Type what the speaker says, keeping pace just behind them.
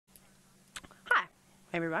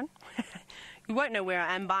everyone. You won't know where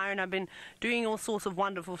I am, Byron. I've been doing all sorts of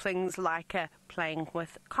wonderful things like playing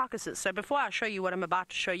with carcasses. So before I show you what I'm about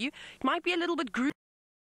to show you, it might be a little bit gruesome.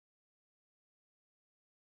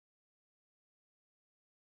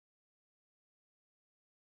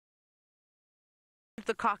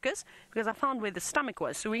 The carcass, because I found where the stomach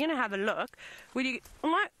was. So we're going to have a look.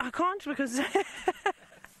 I can't because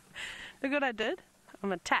look what I did.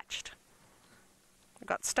 I'm attached. I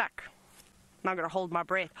got stuck. Now I'm going to hold my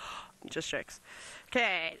breath. Just jokes.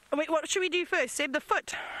 Okay, wait, what should we do first? Save the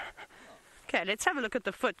foot. Okay, let's have a look at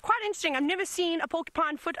the foot. Quite interesting. I've never seen a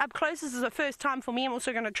porcupine foot up close. This is the first time for me. I'm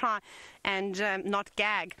also going to try and not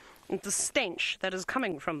gag at the stench that is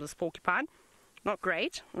coming from this porcupine. Not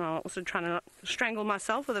great. I'm also trying to not strangle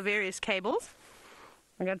myself with the various cables.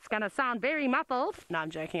 It's going to sound very muffled. No, I'm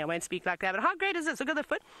joking. I won't speak like that. But how great is this? Look at the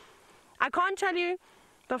foot. I can't tell you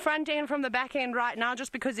the front end from the back end right now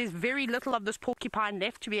just because there's very little of this porcupine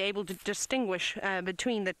left to be able to distinguish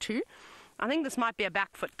between the two. I think this might be a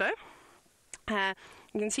back foot though.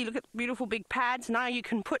 You can see, look at beautiful big pads. Now you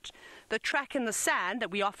can put the track in the sand that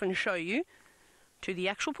we often show you to the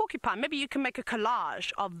actual porcupine. Maybe you can make a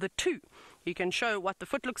collage of the two. You can show what the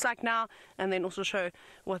foot looks like now and then also show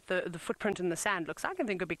what the footprint in the sand looks like. I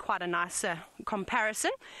think it would be quite a nice comparison.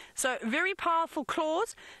 So very powerful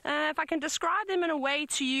claws. If I can describe them in a way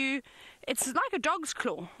to you, it's like a dog's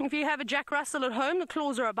claw. If you have a Jack Russell at home, the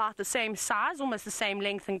claws are about the same size, almost the same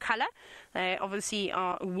length and color. They obviously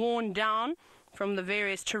are worn down from the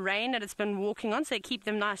various terrain that it's been walking on, so they keep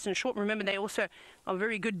them nice and short. Remember, they also are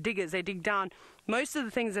very good diggers. They dig down. Most of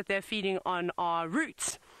the things that they're feeding on are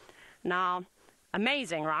roots. Now,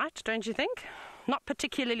 amazing, right? Don't you think? Not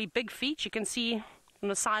particularly big feet. You can see from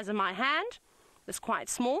the size of my hand, it's quite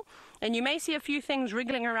small. And you may see a few things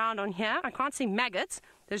wriggling around on here. I can't see maggots.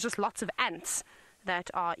 There's just lots of ants that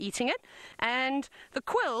are eating it. And the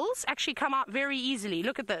quills actually come out very easily.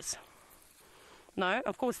 Look at this. No,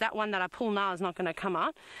 of course, that one that I pull now is not going to come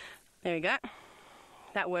out. There we go.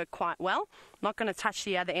 That worked quite well. Not going to touch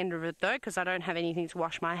the other end of it though, because I don't have anything to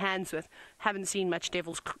wash my hands with. Haven't seen much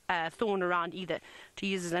devil's thorn around either to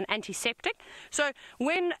use as an antiseptic. So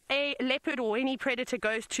when a leopard or any predator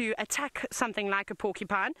goes to attack something like a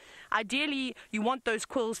porcupine, ideally you want those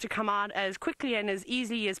quills to come out as quickly and as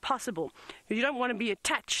easily as possible. You don't want to be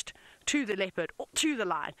attached to the leopard or to the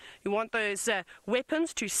lion. You want those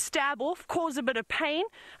weapons to stab off, cause a bit of pain,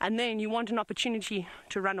 and then you want an opportunity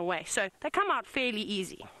to run away. So they come out fairly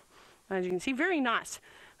easy. As you can see, very nice.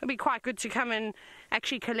 It'll be quite good to come and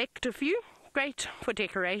actually collect a few. Great for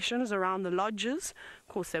decorations around the lodges.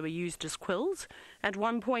 Of course, they were used as quills at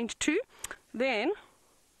one point too. Then,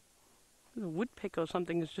 a woodpecker or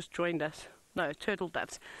something has just joined us. No, turtle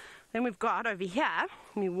doves. Then we've got over here,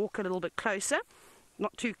 let me walk a little bit closer.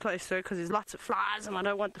 Not too close though, because there's lots of flies and I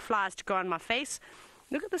don't want the flies to go on my face.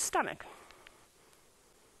 Look at the stomach.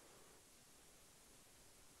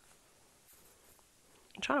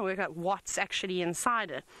 I'm trying to work out what's actually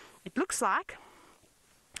inside it. It looks like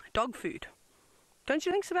dog food. Don't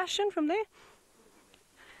you think, Sebastian, from there?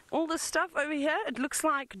 All this stuff over here, it looks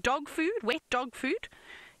like dog food, wet dog food.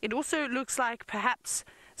 It also looks like perhaps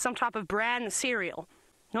some type of bran cereal.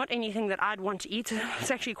 Not anything that I'd want to eat.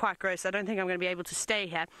 It's actually quite gross. I don't think I'm going to be able to stay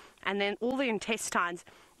here. And then all the intestines.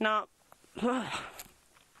 Now, I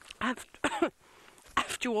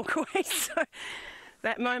have to walk away. So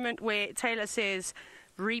that moment where Tayla says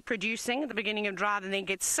reproducing at the beginning of drive and then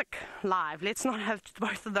gets sick live. Let's not have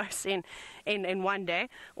both of those in one day.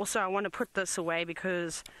 Also, I want to put this away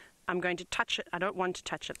because I'm going to touch it. I don't want to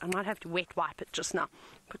touch it. I might have to wet wipe it just now.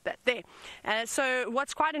 Put that there. So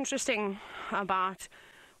what's quite interesting about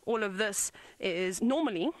all of this is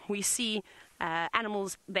normally we see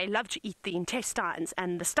animals, they love to eat the intestines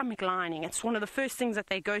and the stomach lining. It's one of the first things that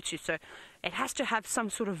they go to. So it has to have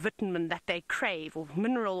some sort of vitamin that they crave or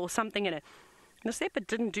mineral or something in it. This leopard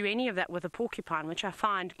didn't do any of that with a porcupine, which I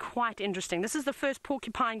find quite interesting. This is the first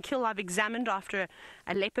porcupine kill I've examined after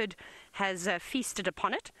a leopard has feasted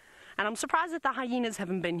upon it. And I'm surprised that the hyenas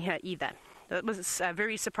haven't been here either. That was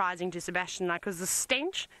very surprising to Sebastian and I, because the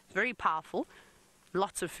stench is very powerful.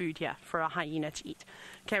 Lots of food here for a hyena to eat.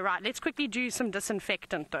 Okay, right, let's quickly do some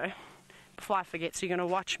disinfectant though, before I forget, so you're going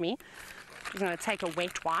to watch me. I'm going to take a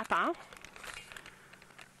wet wipe out.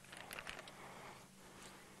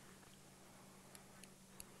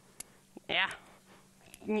 Yeah,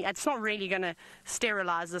 it's not really going to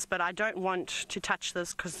sterilize this, but I don't want to touch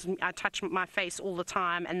this because I touch my face all the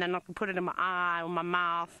time and then I can put it in my eye or my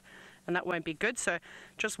mouth and that won't be good. So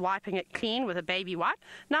just wiping it clean with a baby wipe.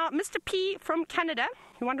 Now, Mr. P from Canada,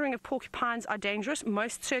 you're wondering if porcupines are dangerous.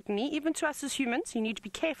 Most certainly, even to us as humans, you need to be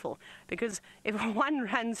careful, because if one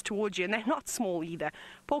runs towards you, and they're not small either,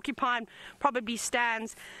 porcupine probably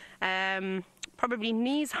stands probably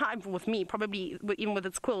knees high with me, probably even with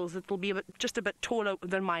its quills, it will be just a bit taller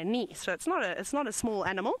than my knee. So it's not a small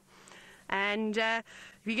animal. And if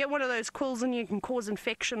you get one of those quills in you, it can cause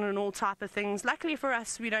infection and all type of things. Luckily for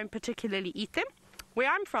us, we don't particularly eat them. Where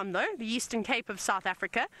I'm from, though, the Eastern Cape of South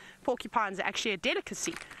Africa, porcupines are actually a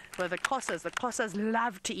delicacy. Well, the Xhosas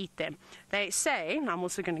love to eat them. They say, and I'm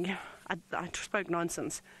also going to give, I spoke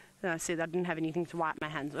nonsense. I said I didn't have anything to wipe my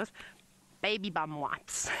hands with. Baby bum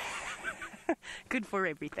wipes. Good for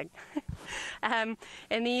everything.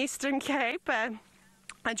 In the Eastern Cape,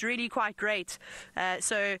 it's really quite great.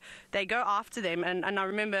 So they go after them, and I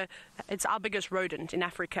remember it's our biggest rodent in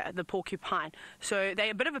Africa, the porcupine. So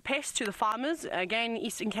they're a bit of a pest to the farmers. Again,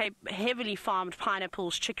 Eastern Cape, heavily farmed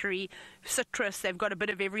pineapples, chicory, citrus. They've got a bit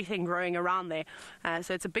of everything growing around there.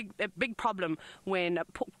 So it's a big problem when a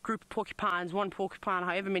group of porcupines, one porcupine,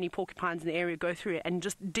 however many porcupines in the area go through it and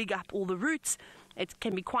just dig up all the roots. It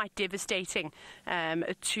can be quite devastating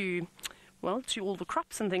to all the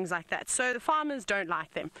crops and things like that. So the farmers don't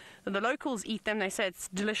like them. The locals eat them. They say it's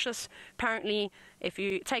delicious. Apparently, if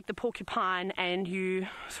you take the porcupine and you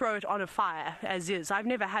throw it on a fire, as is, I've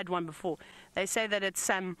never had one before. They say that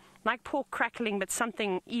it's like pork crackling, but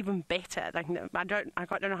something even better. Like, I don't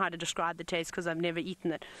know how to describe the taste because I've never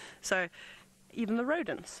eaten it. So even the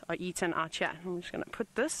rodents are eaten out here. I'm just going to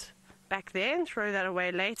put this back there and throw that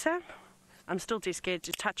away later. I'm still too scared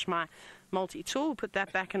to touch my multi-tool. Put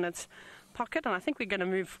that back in its pocket, and I think we're going to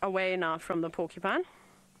move away now from the porcupine.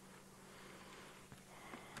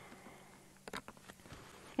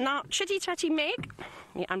 Now, Chitty Chatty Meg,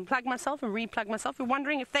 unplug myself and replug myself. We're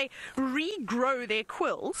wondering if they regrow their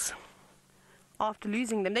quills after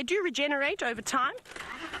losing them. They do regenerate over time.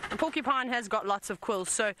 The porcupine has got lots of quills,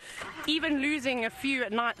 so even losing a few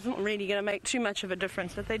at night is not really going to make too much of a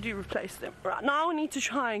difference, but they do replace them. Right, now we need to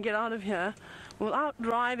try and get out of here without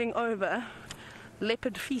driving over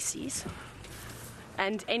leopard feces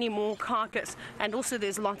and any more carcass, and also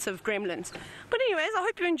there's lots of gremlins. But anyways, I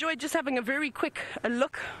hope you enjoyed just having a very quick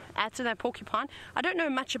look at that porcupine. I don't know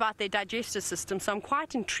much about their digestive system, so I'm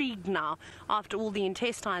quite intrigued now after all the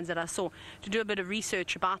intestines that I saw to do a bit of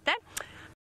research about that.